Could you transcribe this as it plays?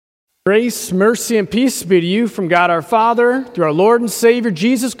Grace, mercy, and peace be to you from God our Father, through our Lord and Savior,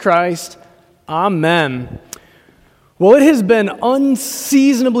 Jesus Christ. Amen. Well, it has been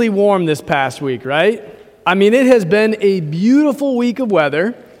unseasonably warm this past week, right? I mean, it has been a beautiful week of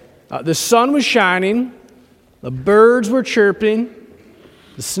weather. The sun was shining, the birds were chirping,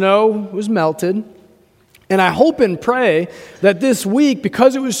 the snow was melted. And I hope and pray that this week,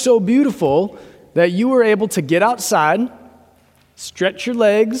 because it was so beautiful, that you were able to get outside, stretch your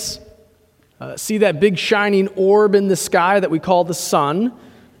legs, see that big shining orb in the sky that we call the sun.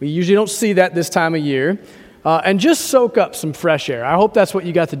 We usually don't see that this time of year. And just soak up some fresh air. I hope that's what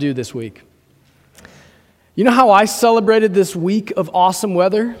you got to do this week. You know how I celebrated this week of awesome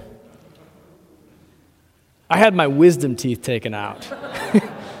weather? I had my wisdom teeth taken out.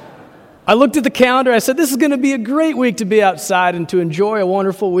 I looked at the calendar, I said, this is going to be a great week to be outside and to enjoy a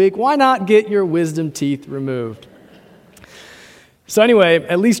wonderful week. Why not get your wisdom teeth removed? So anyway,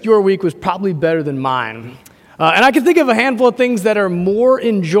 at least your week was probably better than mine. And I can think of a handful of things that are more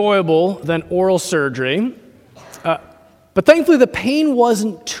enjoyable than oral surgery. But thankfully, the pain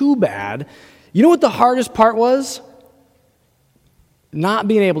wasn't too bad. You know what the hardest part was? Not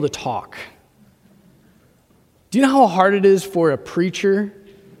being able to talk. Do you know how hard it is for a preacher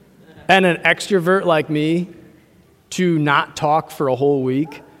and an extrovert like me to not talk for a whole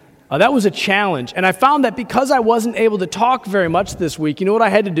week? That was a challenge. And I found that because I wasn't able to talk very much this week, you know what I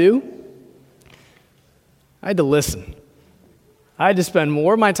had to do? I had to listen. I had to spend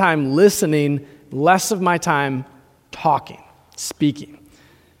more of my time listening, less of my time talking, speaking.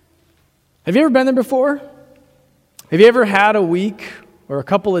 Have you ever been there before? Have you ever had a week or a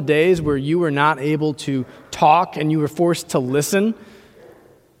couple of days where you were not able to talk and you were forced to listen?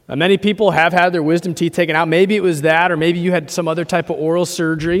 Many people have had their wisdom teeth taken out. Maybe it was that, or maybe you had some other type of oral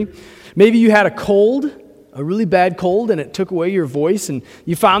surgery. Maybe you had a cold, a really bad cold, and it took away your voice, and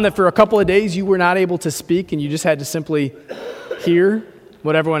you found that for a couple of days you were not able to speak, and you just had to simply hear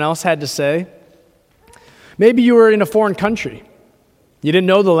what everyone else had to say. Maybe you were in a foreign country. You didn't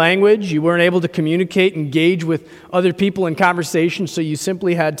know the language. You weren't able to communicate, engage with other people in conversation, so you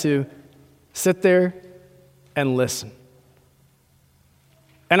simply had to sit there and listen.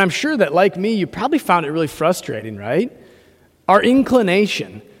 And I'm sure that, like me, you probably found it really frustrating, right? Our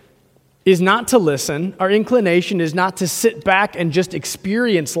inclination is not to listen. Our inclination is not to sit back and just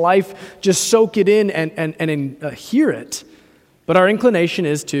experience life, just soak it in and hear it. But our inclination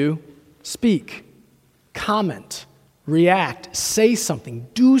is to speak, comment, react, say something,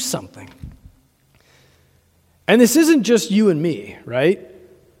 do something. And this isn't just you and me, right?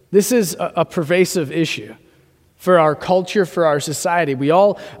 This is a pervasive issue for our culture, for our society. We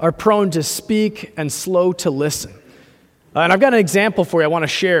all are prone to speak and slow to listen. And I've got an example for you I want to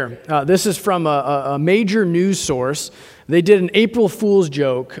share. This is from a major news source. They did an April Fool's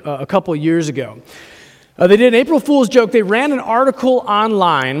joke a couple years ago. They did an April Fool's joke. They ran an article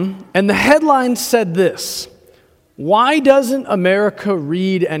online, and the headline said this: "Why doesn't America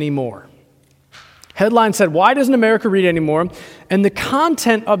read anymore?" Headline said, "Why doesn't America read anymore?" And the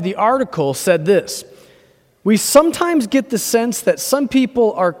content of the article said this: "We sometimes get the sense that some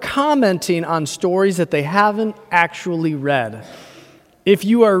people are commenting on stories that they haven't actually read. If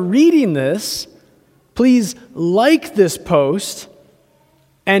you are reading this, please like this post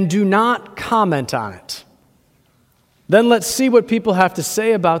and do not comment on it. Then let's see what people have to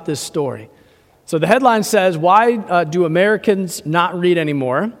say about this story." So the headline says, "Why do Americans not read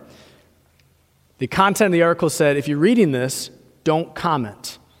anymore?" The content of the article said, if you're reading this, don't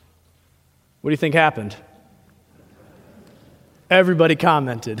comment. What do you think happened? Everybody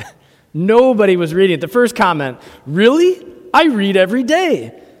commented. Nobody was reading it. The first comment: "Really? I read every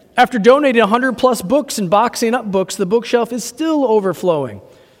day. After donating 100 plus books and boxing up books, the bookshelf is still overflowing.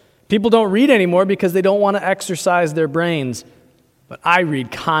 People don't read anymore because they don't want to exercise their brains. But I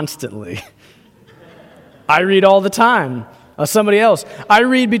read constantly. I read all the time." Somebody else: "I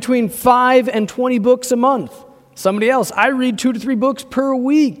read between 5 and 20 books a month." Somebody else: "I read 2 to 3 books per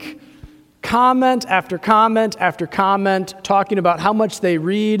week." Comment after comment after comment, talking about how much they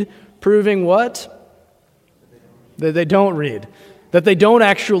read, proving what? That they don't read. That they don't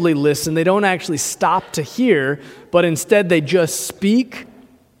actually listen. They don't actually stop to hear, but instead they just speak,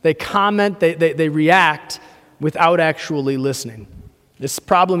 they comment, they react without actually listening. This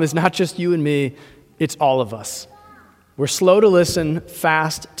problem is not just you and me, it's all of us. We're slow to listen,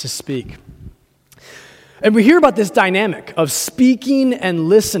 fast to speak. And we hear about this dynamic of speaking and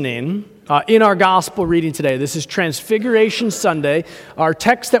listening in our gospel reading today. This is Transfiguration Sunday. Our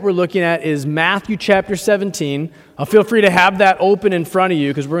text that we're looking at is Matthew chapter 17. Feel free to have that open in front of you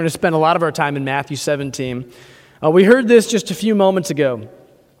because we're going to spend a lot of our time in Matthew 17. We heard this just a few moments ago.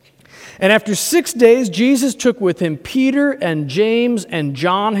 And after 6 days, Jesus took with him Peter and James and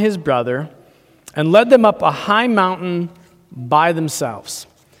John, his brother, and led them up a high mountain by themselves.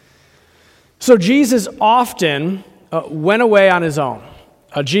 So Jesus often went away on his own.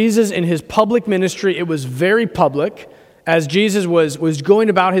 Jesus, in his public ministry, it was very public. As Jesus was going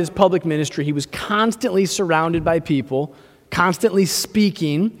about his public ministry, he was constantly surrounded by people, constantly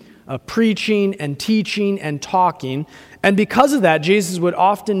speaking, preaching and teaching and talking. And because of that, Jesus would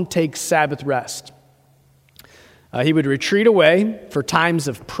often take Sabbath rest. He would retreat away for times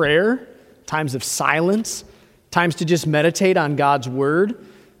of prayer, times of silence, times to just meditate on God's word,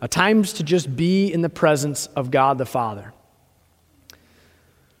 times to just be in the presence of God the Father.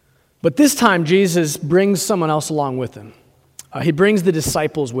 But this time, Jesus brings someone else along with him. He brings the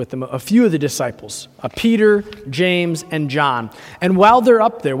disciples with him, a few of the disciples, Peter, James, and John. And while they're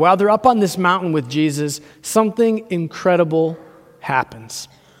up there, while they're up on this mountain with Jesus, something incredible happens.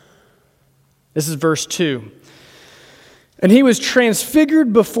 This is verse 2. And he was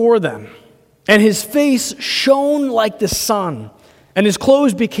transfigured before them, and his face shone like the sun, and his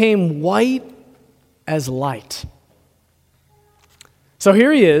clothes became white as light. So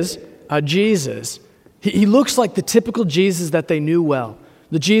here he is, Jesus. He looks like the typical Jesus that they knew well,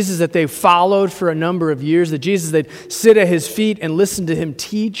 the Jesus that they followed for a number of years, the Jesus they'd sit at his feet and listen to him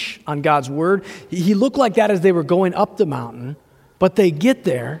teach on God's word. He looked like that as they were going up the mountain, but they get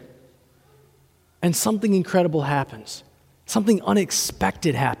there and something incredible happens. Something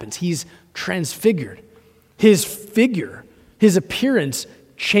unexpected happens. He's transfigured. His figure, his appearance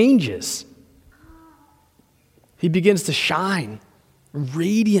changes. He begins to shine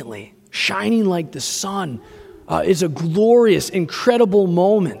radiantly, shining like the sun. It's a glorious, incredible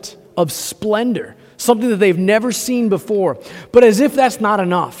moment of splendor, something that they've never seen before. But as if that's not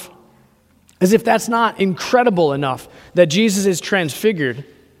enough, as if that's not incredible enough that Jesus is transfigured,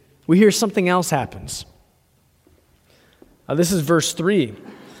 we hear something else happens. This is verse 3.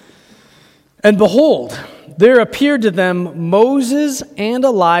 And behold, there appeared to them Moses and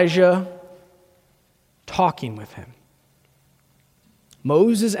Elijah talking with him.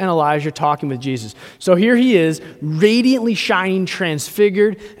 Moses and Elijah talking with Jesus. So here he is, radiantly shining,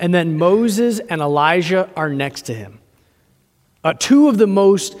 transfigured, and then Moses and Elijah are next to him. Two of the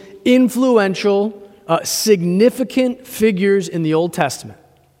most influential, significant figures in the Old Testament.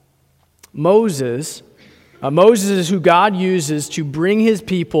 Moses is who God uses to bring his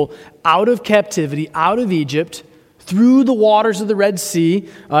people out of captivity, out of Egypt, through the waters of the Red Sea,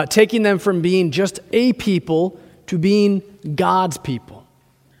 taking them from being just a people to being God's people.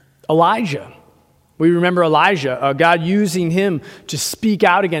 Elijah, we remember Elijah, God using him to speak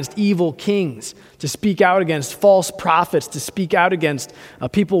out against evil kings, to speak out against false prophets, to speak out against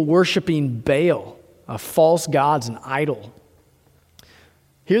people worshiping Baal, false gods and idol.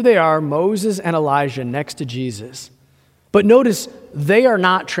 Here they are, Moses and Elijah next to Jesus. But notice, they are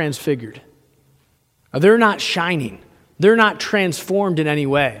not transfigured. They're not shining. They're not transformed in any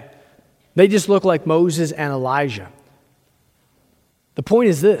way. They just look like Moses and Elijah. The point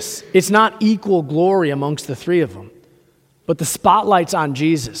is this: it's not equal glory amongst the three of them, but the spotlight's on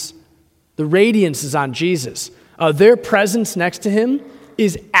Jesus. The radiance is on Jesus. Their presence next to him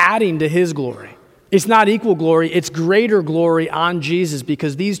is adding to his glory. It's not equal glory, it's greater glory on Jesus,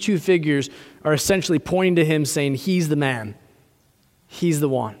 because these two figures are essentially pointing to him, saying, he's the man. He's the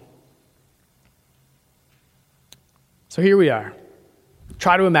one. So here we are.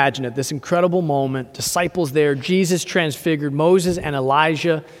 Try to imagine it, this incredible moment, disciples there, Jesus transfigured, Moses and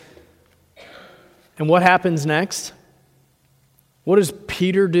Elijah. And what happens next? What does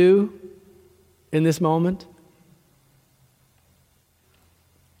Peter do in this moment?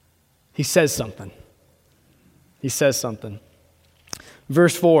 He says something. He says something.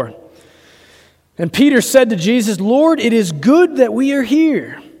 Verse 4. And Peter said to Jesus, Lord, it is good that we are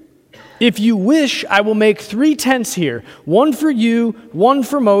here. If you wish, I will make 3 tents here, one for you, one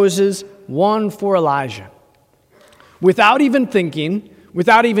for Moses, one for Elijah. Without even thinking,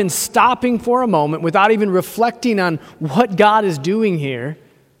 without even stopping for a moment, without even reflecting on what God is doing here,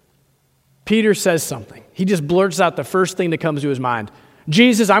 Peter says something. He just blurts out the first thing that comes to his mind.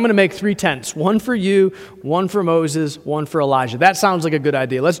 Jesus, I'm going to make 3 tents, one for you, one for Moses, one for Elijah. That sounds like a good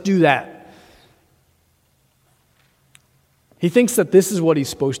idea. Let's do that. He thinks that this is what he's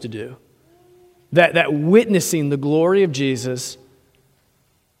supposed to do. That witnessing the glory of Jesus,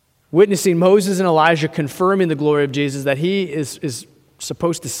 witnessing Moses and Elijah confirming the glory of Jesus, that he is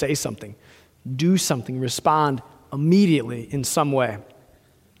supposed to say something, do something, respond immediately in some way.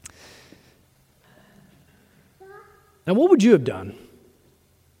 Now, what would you have done?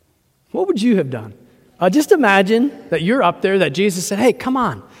 What would you have done? Just imagine that you're up there, that Jesus said, hey, come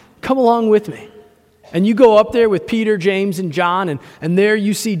on, Come along with me. And you go up there with Peter, James, and John, and there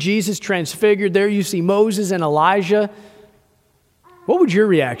you see Jesus transfigured. There you see Moses and Elijah. What would your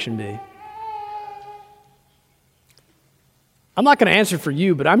reaction be? I'm not going to answer for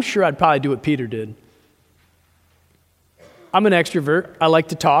you, but I'm sure I'd probably do what Peter did. I'm an extrovert. I like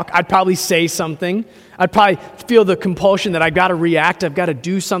to talk. I'd probably say something. I'd probably feel the compulsion that I've got to react. I've got to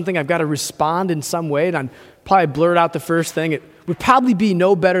do something. I've got to respond in some way. And I'd probably blurt out the first thing. It would probably be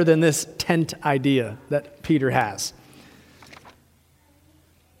no better than this tent idea that Peter has.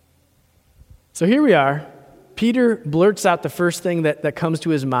 So here we are. Peter blurts out the first thing that comes to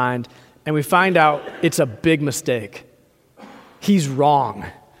his mind, and we find out it's a big mistake. He's wrong.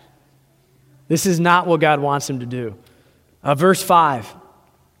 This is not what God wants him to do. Verse 5.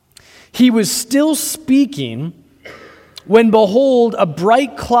 He was still speaking when, behold, a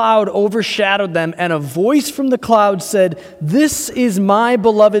bright cloud overshadowed them, and a voice from the cloud said, "This is my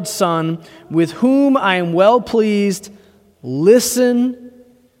beloved Son, with whom I am well pleased. Listen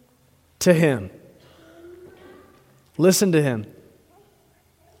to him." Listen to him.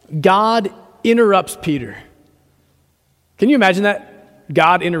 God interrupts Peter. Can you imagine that?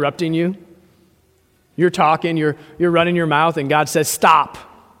 God interrupting you? You're talking, you're running your mouth, and God says, "Stop.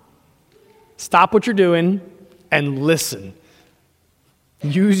 Stop what you're doing and listen."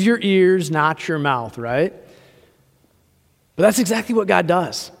 Use your ears, not your mouth, right? But that's exactly what God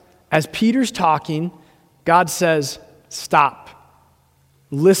does. As Peter's talking, God says, "Stop.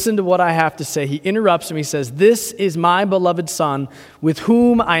 Listen to what I have to say." He interrupts him. He says, "This is my beloved Son, with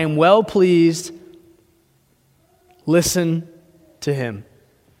whom I am well pleased. Listen to him."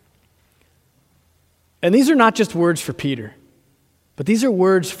 And these are not just words for Peter, but these are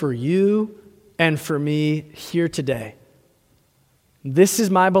words for you and for me here today. This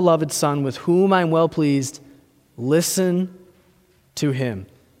is my beloved Son, with whom I am well pleased. Listen to him.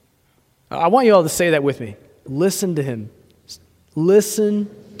 I want you all to say that with me. Listen to him. Listen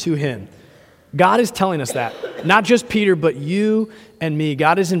to him. God is telling us that. Not just Peter, but you and me.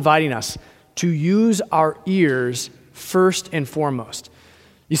 God is inviting us to use our ears first and foremost.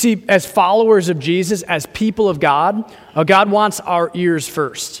 You see, as followers of Jesus, as people of God, God wants our ears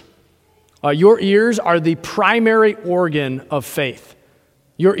first. Your ears are the primary organ of faith.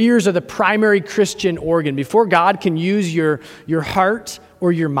 Your ears are the primary Christian organ. Before God can use your heart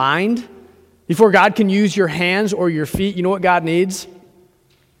or your mind, before God can use your hands or your feet, you know what God needs?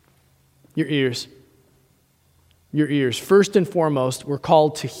 Your ears. Your ears. First and foremost, we're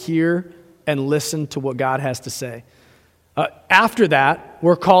called to hear and listen to what God has to say. After that,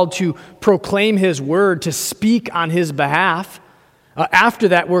 we're called to proclaim his word, to speak on his behalf. After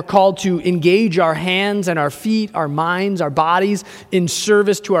that, we're called to engage our hands and our feet, our minds, our bodies in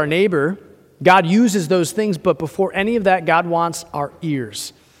service to our neighbor. God uses those things, but before any of that, God wants our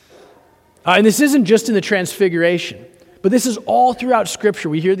ears. And this isn't just in the Transfiguration, but this is all throughout Scripture.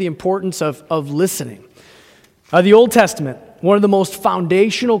 We hear the importance of listening. The Old Testament, one of the most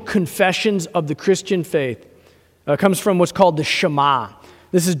foundational confessions of the Christian faith, comes from what's called the Shema.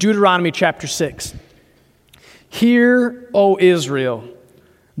 This is Deuteronomy chapter 6. "Hear, O Israel,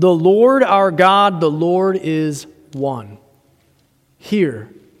 the Lord our God, the Lord is one. Hear,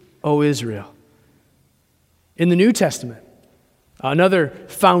 O Israel." In the New Testament, another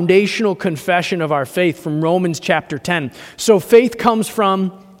foundational confession of our faith from Romans chapter 10. So faith comes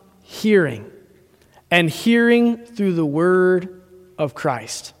from hearing, and hearing through the word of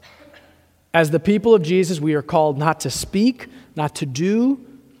Christ. As the people of Jesus, we are called not to speak, not to do,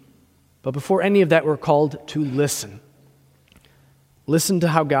 but before any of that, we're called to listen. Listen to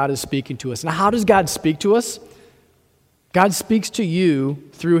how God is speaking to us. Now, how does God speak to us? God speaks to you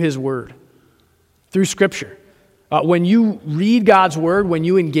through his word, through Scripture. When you read God's word, when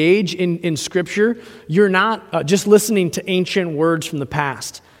you engage in Scripture, you're not just listening to ancient words from the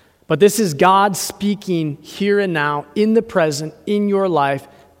past, but this is God speaking here and now, in the present, in your life,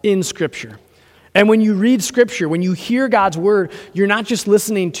 in Scripture. And when you read Scripture, when you hear God's word, you're not just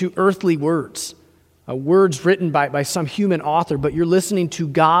listening to earthly words, words written by some human author, but you're listening to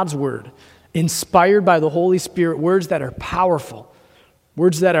God's word, inspired by the Holy Spirit, words that are powerful,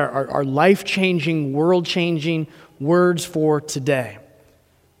 words that are life-changing, world-changing words for today.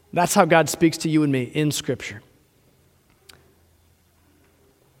 That's how God speaks to you and me in Scripture.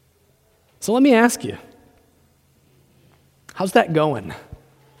 So let me ask you, how's that going?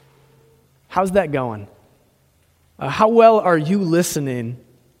 How's that going? How well are you listening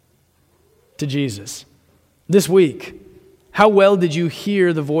to Jesus this week? How well did you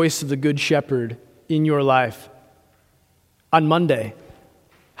hear the voice of the Good Shepherd in your life on Monday?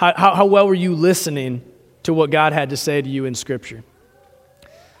 How well were you listening to what God had to say to you in Scripture?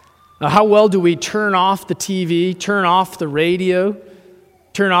 How well do we turn off the TV, turn off the radio,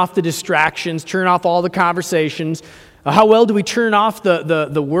 turn off the distractions, turn off all the conversations? How well do we turn off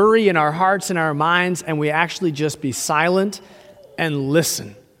the worry in our hearts and our minds, and we actually just be silent and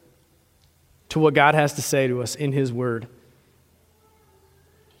listen to what God has to say to us in His Word?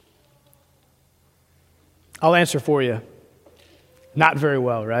 I'll answer for you. Not very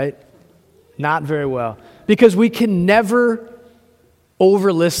well, right? Not very well. Because we can never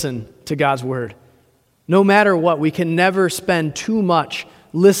over-listen to God's Word. No matter what, we can never spend too much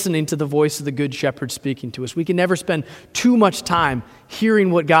listening to the voice of the Good Shepherd speaking to us. We can never spend too much time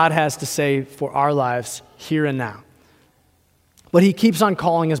hearing what God has to say for our lives here and now. But He keeps on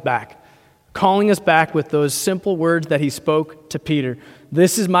calling us back with those simple words that He spoke to Peter.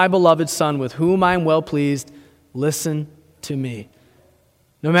 This is my beloved Son with whom I am well pleased. Listen to me.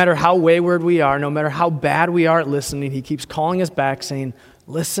 No matter how wayward we are, no matter how bad we are at listening, He keeps calling us back saying,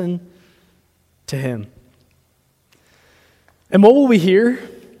 listen to Him. And what will we hear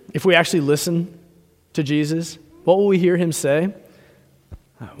if we actually listen to Jesus? What will we hear Him say?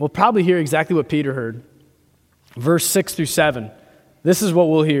 We'll probably hear exactly what Peter heard. Verse 6 through 7. This is what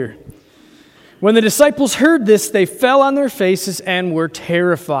we'll hear. When the disciples heard this, they fell on their faces and were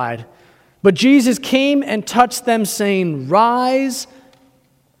terrified. But Jesus came and touched them, saying, rise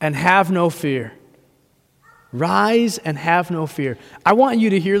and have no fear. Rise and have no fear. I want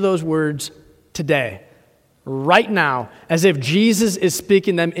you to hear those words today, right now, as if Jesus is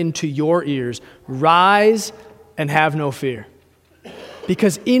speaking them into your ears. Rise and have no fear.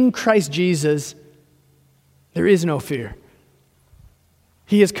 Because in Christ Jesus, there is no fear.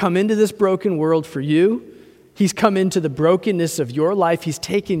 He has come into this broken world for you. He's come into the brokenness of your life. He's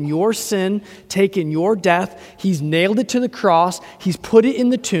taken your sin, taken your death. He's nailed it to the cross. He's put it in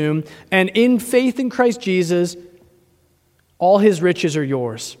the tomb. And in faith in Christ Jesus, all His riches are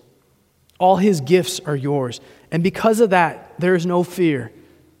yours. All His gifts are yours. And because of that, there is no fear.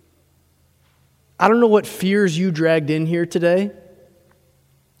 I don't know what fears you dragged in here today.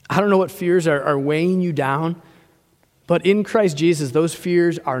 I don't know what fears are weighing you down. But in Christ Jesus, those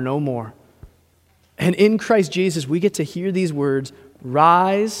fears are no more. And in Christ Jesus, we get to hear these words,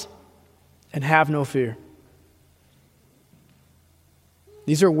 rise and have no fear.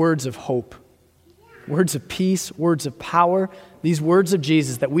 These are words of hope, words of peace, words of power. These words of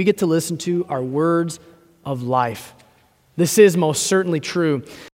Jesus that we get to listen to are words of life. This is most certainly true.